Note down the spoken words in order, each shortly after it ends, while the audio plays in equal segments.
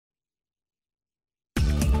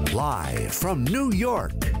Live from New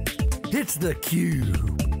York, it's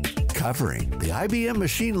theCUBE, covering the IBM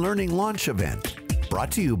Machine Learning Launch Event,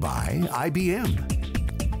 brought to you by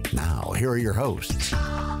IBM. Now, here are your hosts,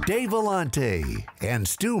 Dave Vellante and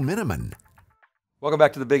Stu Miniman. Welcome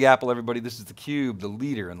back to the Big Apple, everybody. This is theCUBE, the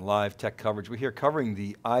leader in live tech coverage. We're here covering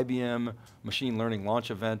the IBM Machine Learning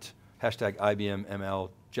Launch Event, hashtag IBM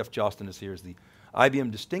ML. Jeff Josten is here as the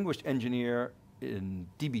IBM Distinguished Engineer in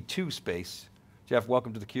DB2 space. Jeff,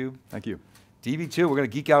 welcome to theCUBE. Thank you. DB2, we're going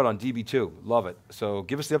to geek out on DB2, love it. So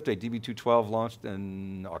give us the update, DB2 12 launched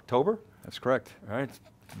in October? That's correct. All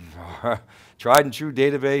right, tried and true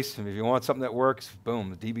database, and if you want something that works,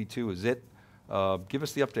 boom, the DB2 is it. Give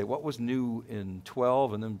us the update, what was new in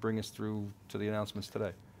 12, and then bring us through to the announcements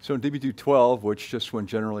today. So in DB2 12, which just went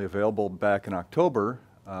generally available back in October,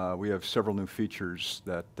 we have several new features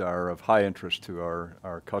that are of high interest to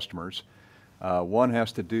our customers. One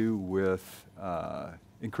has to do with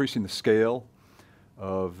increasing the scale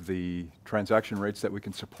of the transaction rates that we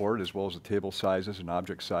can support, as well as the table sizes and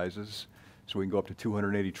object sizes. So we can go up to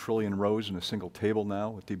 280 trillion rows in a single table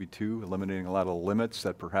now with DB2, eliminating a lot of the limits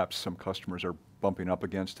that perhaps some customers are bumping up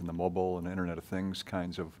against in the mobile and Internet of Things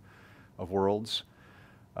kinds of worlds.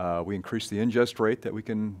 We increased the ingest rate that we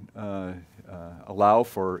can allow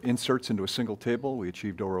for inserts into a single table. We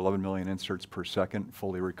achieved over 11 million inserts per second,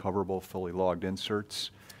 fully recoverable, fully logged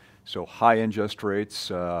inserts. So high ingest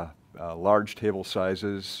rates, large table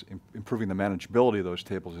sizes, improving the manageability of those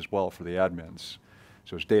tables as well for the admins.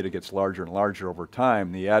 So as data gets larger and larger over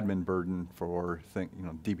time, the admin burden for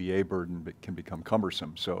DBA burden can become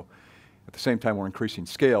cumbersome. So at the same time we're increasing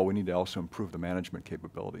scale, we need to also improve the management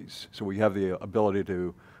capabilities. So we have the ability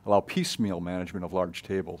to allow piecemeal management of large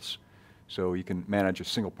tables. So you can manage a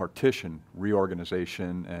single partition,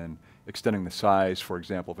 reorganization, and extending the size, for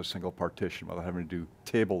example, of a single partition without having to do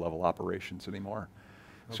table level operations anymore.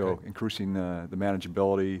 Okay. So increasing the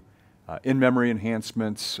manageability, in-memory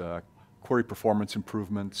enhancements, query performance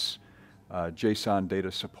improvements, JSON data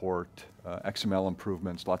support, XML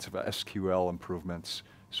improvements, lots of SQL improvements.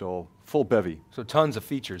 So full bevy. So tons of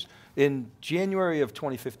features. In January of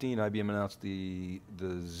 2015, IBM announced the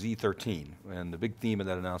Z13, and the big theme of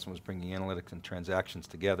that announcement was bringing analytics and transactions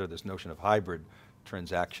together, this notion of hybrid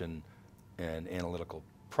transaction and analytical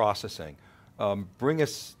processing. Bring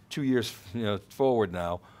us 2 years forward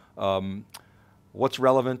now. What's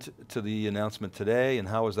relevant to the announcement today, and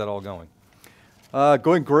how is that all going?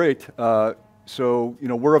 Going great. So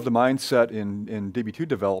we're of the mindset in DB2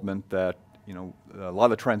 development that a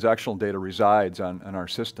lot of the transactional data resides on our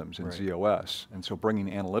systems in ZOS, and so bringing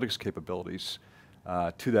analytics capabilities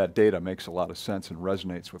to that data makes a lot of sense and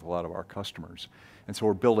resonates with a lot of our customers. And so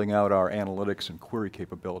we're building out our analytics and query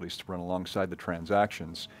capabilities to run alongside the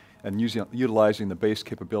transactions, and utilizing the base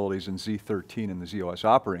capabilities in Z13 and the ZOS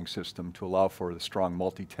operating system to allow for the strong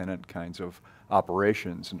multi-tenant kinds of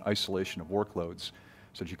operations and isolation of workloads,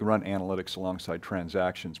 so that you can run analytics alongside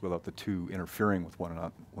transactions without the two interfering with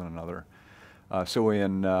one another. So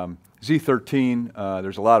in Z13,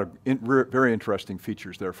 there's a lot of very interesting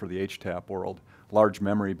features there for the HTAP world, large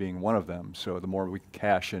memory being one of them. So the more we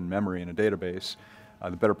cache in memory in a database,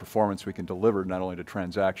 the better performance we can deliver not only to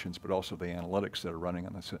transactions but also the analytics that are running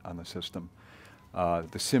on the system.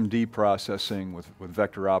 The SIMD processing with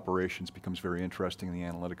vector operations becomes very interesting in the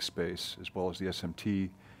analytics space, as well as the SMT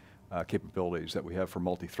capabilities that we have for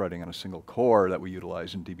multi-threading on a single core that we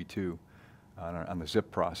utilize in DB2 on the ZIP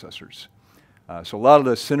processors. So a lot of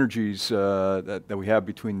the synergies that we have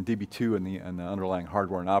between DB2 and the underlying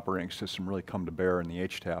hardware and operating system really come to bear in the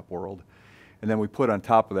HTAP world. And then we put on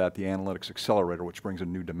top of that the analytics accelerator, which brings a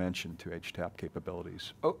new dimension to HTAP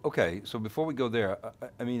capabilities. Oh, okay, so before we go there,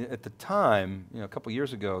 I mean, at the time, a couple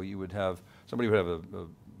years ago, you would have, somebody would have a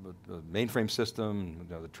mainframe system,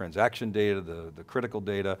 the transaction data, the critical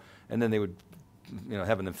data, and then they would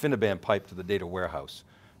have an InfiniBand pipe to the data warehouse.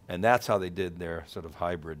 And that's how they did their sort of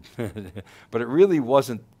hybrid. But it really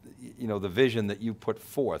wasn't the vision that you put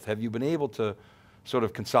forth. Have you been able to sort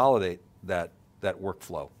of consolidate that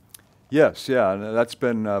workflow? Yes, yeah, and that's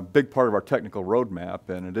been a big part of our technical roadmap,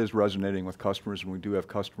 and it is resonating with customers, and we do have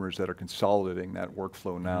customers that are consolidating that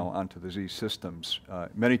workflow now onto the Z systems,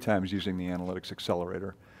 many times using the analytics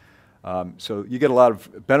accelerator. So you get a lot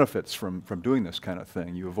of benefits from doing this kind of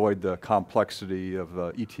thing. You avoid the complexity of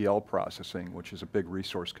ETL processing, which is a big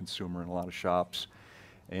resource consumer in a lot of shops,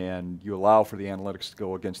 and you allow for the analytics to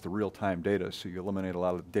go against the real-time data, so you eliminate a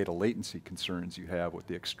lot of the data latency concerns you have with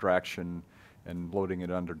the extraction and loading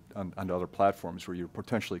it onto other platforms where you're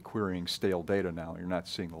potentially querying stale data now. You're not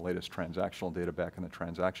seeing the latest transactional data back in the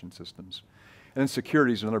transaction systems. And then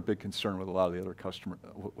security is another big concern with a lot of the other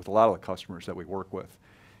customers that we work with.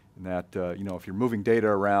 And that, you know, if you're moving data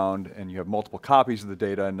around and you have multiple copies of the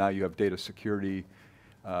data, and now you have data security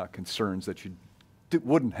concerns that you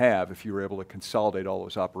wouldn't have if you were able to consolidate all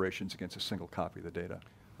those operations against a single copy of the data.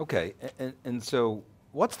 Okay, and so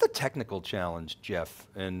what's the technical challenge, Jeff,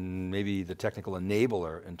 and maybe the technical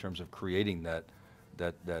enabler in terms of creating that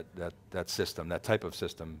system, that type of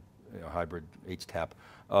system, you know, hybrid HTAP?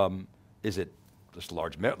 Is it just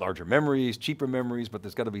larger memories, cheaper memories, but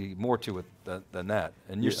there's got to be more to it than that.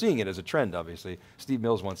 And you're seeing it as a trend, obviously. Steve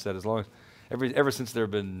Mills once said, as long as, ever since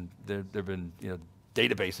there've been you know,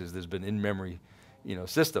 databases, there's been in-memory, you know,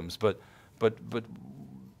 systems, but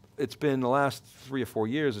it's been the last 3 or 4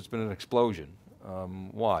 years, it's been an explosion.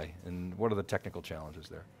 Why, and what are the technical challenges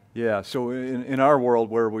there? Yeah, so in our world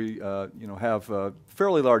where we you know, have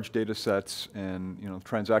fairly large data sets, and you know,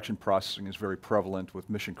 transaction processing is very prevalent with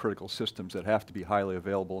mission critical systems that have to be highly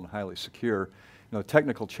available and highly secure. You know, the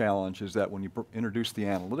technical challenge is that when you introduce the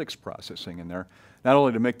analytics processing in there, not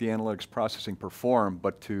only to make the analytics processing perform,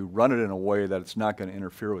 but to run it in a way that it's not going to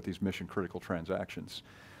interfere with these mission critical transactions.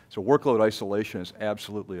 So workload isolation is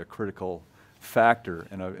absolutely a critical factor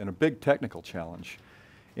and a big technical challenge.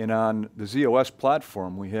 And on the z/OS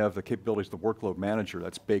platform, we have the capabilities of the workload manager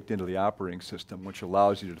that's baked into the operating system, which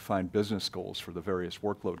allows you to define business goals for the various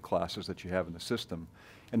workload classes that you have in the system,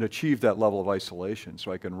 and to achieve that level of isolation.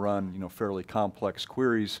 So I can run, you know, fairly complex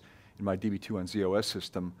queries in my DB2 on z/OS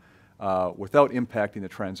system without impacting the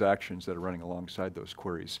transactions that are running alongside those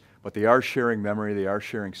queries. But they are sharing memory, they are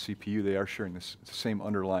sharing CPU, they are sharing the same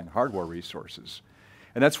underlying hardware resources.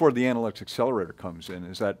 And that's where the analytics accelerator comes in,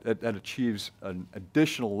 is that it achieves an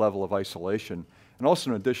additional level of isolation and also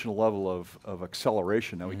an additional level of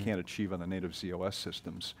acceleration that we can't achieve on the native z/OS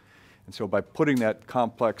systems. And so by putting that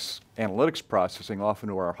complex analytics processing off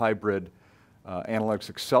into our hybrid analytics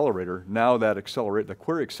accelerator, now that the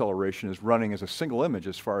query acceleration is running as a single image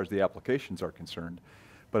as far as the applications are concerned.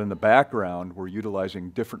 But in the background, we're utilizing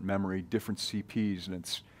different memory, different CPs, and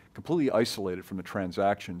it's completely isolated from the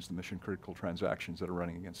transactions, the mission critical transactions that are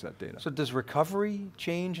running against that data. So does recovery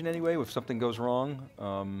change in any way if something goes wrong?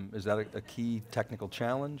 Is that a key technical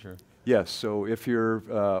challenge? Or? Yes, so if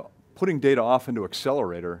you're putting data off into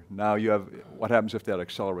accelerator, now you have, what happens if that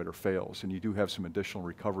accelerator fails? And you do have some additional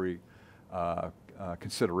recovery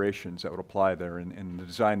considerations that would apply there. And the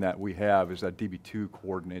design that we have is that DB2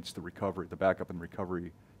 coordinates the recovery, the backup and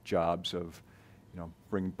recovery jobs of, you know,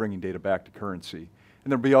 bringing data back to currency.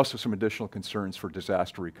 And there'll be also some additional concerns for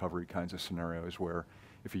disaster recovery kinds of scenarios where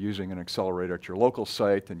if you're using an accelerator at your local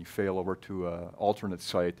site and you fail over to an alternate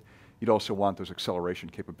site, you'd also want those acceleration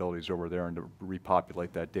capabilities over there and to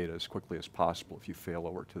repopulate that data as quickly as possible if you fail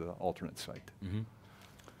over to the alternate site. Mm-hmm.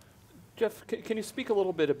 Jeff, can you speak a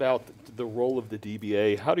little bit about the role of the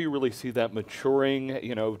DBA? How do you really see that maturing?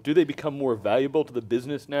 You know, do they become more valuable to the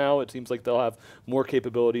business now? It seems like they'll have more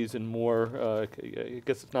capabilities and more, I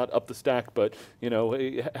guess it's not up the stack, but you know,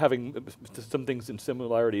 having some things in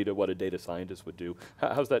similarity to what a data scientist would do.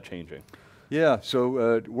 How's that changing? Yeah,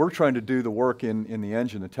 so we're trying to do the work in the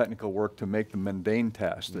engine, the technical work, to make the mundane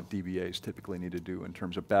tasks that DBAs typically need to do in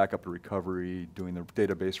terms of backup and recovery, doing the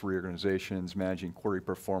database reorganizations, managing query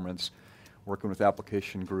performance, working with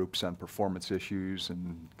application groups on performance issues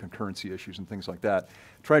and concurrency issues and things like that.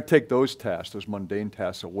 Try to take those tasks, those mundane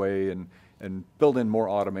tasks away and build in more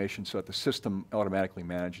automation so that the system automatically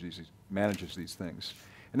manages these things.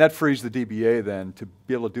 And that frees the DBA then to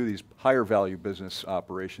be able to do these higher value business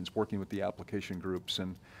operations, working with the application groups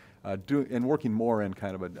and working more in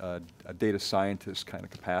kind of a data scientist kind of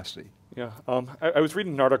capacity. Yeah, I was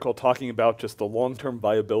reading an article talking about just the long-term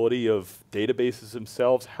viability of databases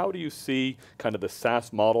themselves. How do you see kind of the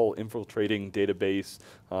SaaS model infiltrating database?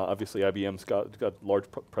 Obviously IBM's got large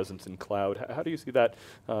presence in cloud. How do you see that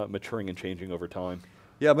maturing and changing over time?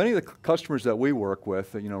 Yeah, many of the customers that we work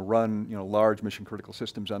with, you know, run, you know, large mission critical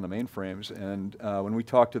systems on the mainframes, and when we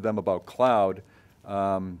talk to them about cloud,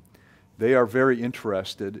 they are very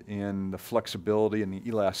interested in the flexibility and the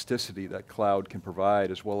elasticity that cloud can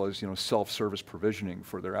provide, as well as, you know, self-service provisioning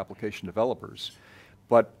for their application developers.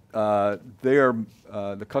 But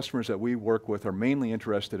the customers that we work with are mainly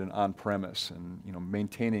interested in on-premise and, you know,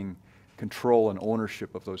 maintaining control and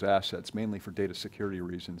ownership of those assets, mainly for data security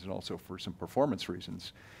reasons and also for some performance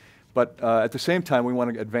reasons. But at the same time, we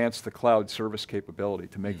want to advance the cloud service capability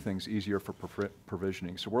to make things easier for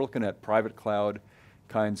provisioning. So we're looking at private cloud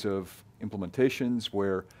kinds of implementations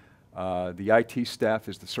where the IT staff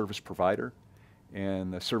is the service provider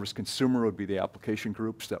and the service consumer would be the application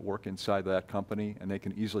groups that work inside that company, and they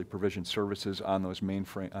can easily provision services on that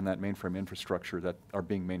mainframe infrastructure that are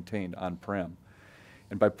being maintained on-prem.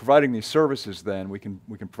 And by providing these services then, we can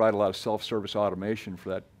provide a lot of self-service automation for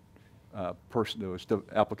that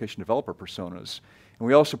application developer personas. And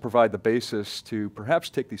we also provide the basis to perhaps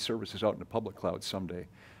take these services out into public cloud someday.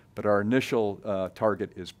 But our initial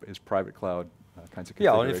target is private cloud kinds of configurations.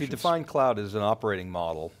 Yeah, and if you define cloud as an operating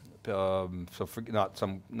model, so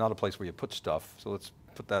not a place where you put stuff, so let's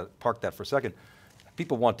park that for a second.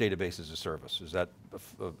 People want database as a service. Is that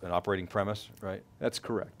an operating premise, right? That's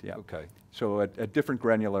correct, yeah. Okay. So at different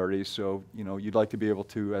granularities, so you'd like to be able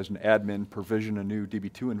to, as an admin, provision a new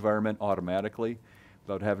DB2 environment automatically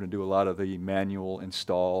without having to do a lot of the manual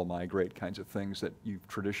install, migrate kinds of things that you've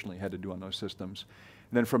traditionally had to do on those systems.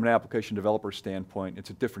 And then from an application developer standpoint, it's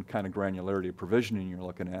a different kind of granularity of provisioning you're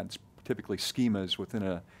looking at. It's typically schemas within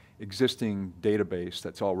an existing database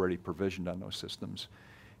that's already provisioned on those systems.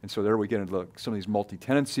 And so there we get into some of these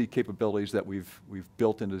multi-tenancy capabilities that we've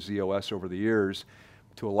built into ZOS over the years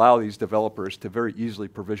to allow these developers to very easily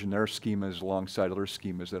provision their schemas alongside other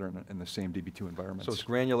schemas that are in the same DB2 environments. So it's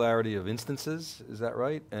granularity of instances, is that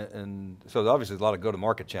right? And so obviously there's a lot of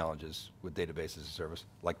go-to-market challenges with database as a service,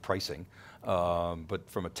 like pricing. But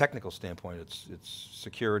from a technical standpoint, it's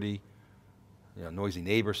security, noisy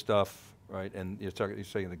neighbor stuff, right? And you're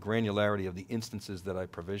saying the granularity of the instances that I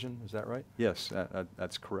provision, is that right? Yes,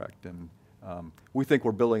 that's correct. And we think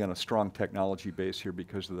we're building on a strong technology base here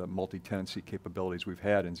because of the multi-tenancy capabilities we've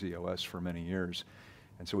had in ZOS for many years.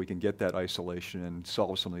 And so we can get that isolation and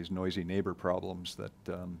solve some of these noisy neighbor problems that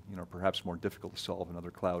are perhaps more difficult to solve in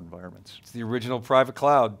other cloud environments. It's the original private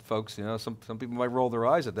cloud, folks. Some people might roll their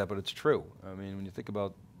eyes at that, but it's true. I mean, when you think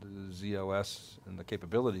about the ZOS and the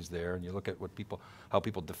capabilities there, and you look at how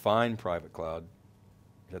people define private cloud,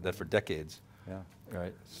 you had that for decades. Yeah.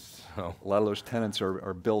 Right. So a lot of those tenants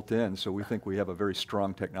are built in, so we think we have a very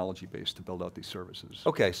strong technology base to build out these services.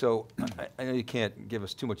 Okay, so I know you can't give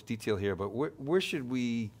us too much detail here, but where should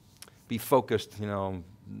we be focused, in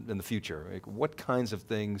the future? Like what kinds of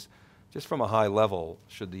things, just from a high level,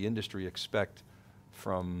 should the industry expect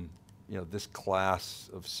from, this class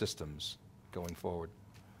of systems going forward?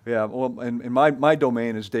 Yeah, well, and my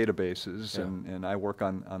domain is databases, Yeah. and I work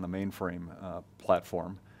on the mainframe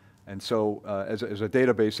platform. And so as a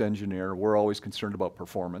database engineer, we're always concerned about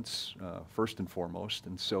performance, first and foremost.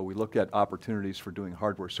 And so we look at opportunities for doing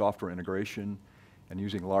hardware-software integration and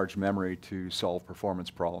using large memory to solve performance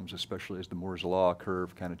problems, especially as the Moore's Law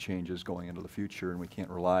curve kind of changes going into the future, and we can't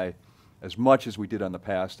rely as much as we did on the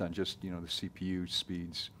past on just the CPU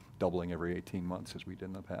speeds doubling every 18 months as we did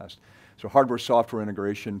in the past. So hardware-software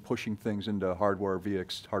integration, pushing things into hardware via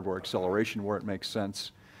hardware acceleration where it makes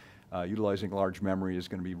sense. Utilizing large memory is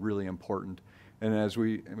going to be really important. And as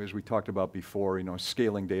we talked about before,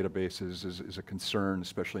 scaling databases is a concern,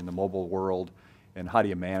 especially in the mobile world. And how do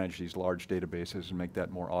you manage these large databases and make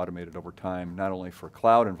that more automated over time, not only for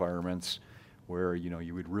cloud environments where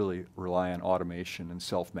you would really rely on automation and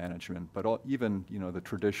self-management, but even the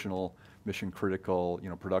traditional mission-critical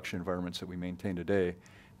production environments that we maintain today,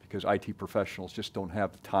 because IT professionals just don't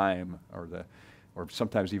have the time or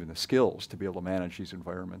sometimes even the skills to be able to manage these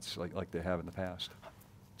environments like they have in the past.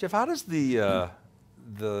 Jeff, how does the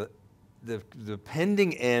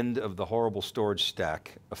pending end of the horrible storage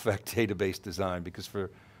stack affect database design? Because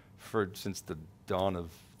since the dawn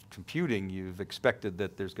of computing, you've expected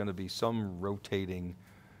that there's going to be some rotating,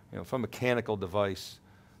 some mechanical device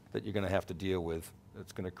that you're going to have to deal with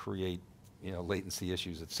that's going to create latency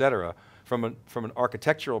issues, et cetera. From an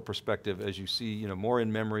architectural perspective, as you see more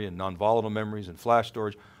in memory and non-volatile memories and flash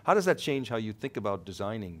storage, how does that change how you think about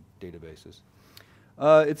designing databases?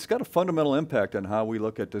 It's got a fundamental impact on how we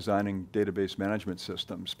look at designing database management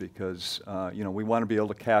systems because we want to be able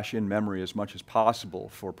to cache in memory as much as possible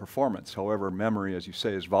for performance. However, memory, as you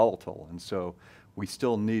say, is volatile, and so we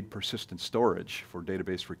still need persistent storage for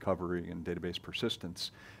database recovery and database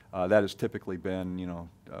persistence. That has typically been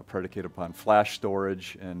predicated upon flash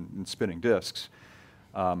storage and spinning disks.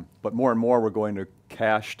 But more and more we're going to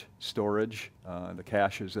cached storage. The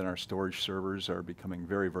caches in our storage servers are becoming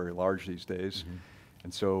very, very large these days. Mm-hmm.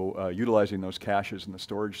 And so utilizing those caches in the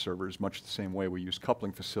storage servers, much the same way we use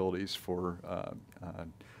coupling facilities for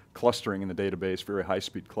clustering in the database, very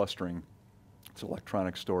high-speed clustering. It's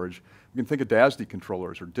electronic storage. You can think of DASD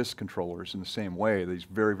controllers or disk controllers in the same way, these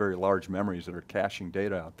very, very large memories that are caching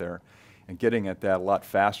data out there and getting at that a lot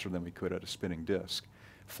faster than we could at a spinning disk.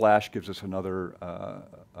 Flash gives us another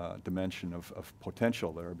dimension of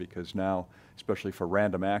potential there because now, especially for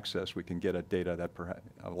random access, we can get at data that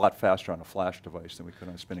a lot faster on a flash device than we could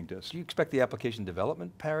on a spinning disk. Do you expect the application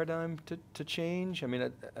development paradigm to change? I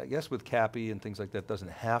mean, I guess with CAPI and things like that, it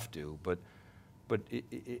doesn't have to, but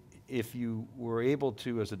if you were able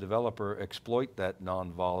to, as a developer, exploit that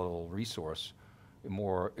non-volatile resource,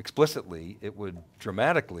 more explicitly, it would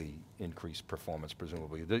dramatically increase performance,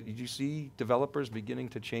 presumably. Did you see developers beginning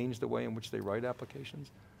to change the way in which they write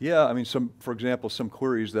applications? Yeah, I mean, for example, some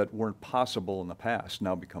queries that weren't possible in the past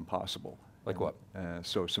now become possible. Like what?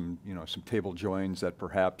 So some table joins that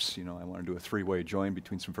perhaps, I want to do a three-way join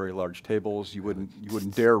between some very large tables. You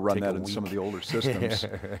wouldn't dare run that in some of the older systems.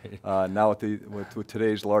 Right. Now with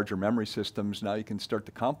today's larger memory systems, now you can start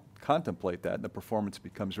to contemplate that, and the performance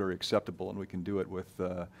becomes very acceptable, and we can do it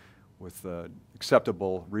with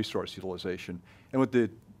acceptable resource utilization. And with the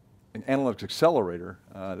analytics accelerator,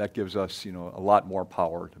 that gives us a lot more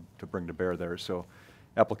power to bring to bear there. So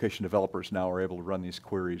application developers now are able to run these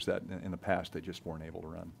queries that in the past they just weren't able to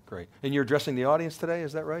run. Great. And you're addressing the audience today,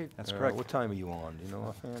 is that right? That's correct. What time are you on? Do you know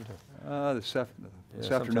offhand?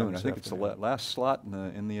 This afternoon. I think it's the last slot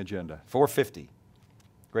in the agenda. 4:50.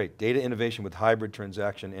 Great. Data innovation with hybrid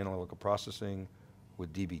transaction analytical processing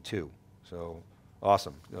with DB2. So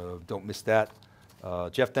awesome. Don't miss that.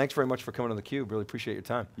 Jeff, thanks very much for coming on theCUBE. Really appreciate your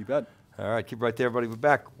time. You bet. All right, keep right there, everybody. We're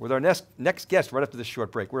back with our next guest right after this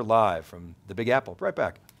short break. We're live from the Big Apple. Right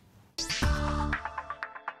back.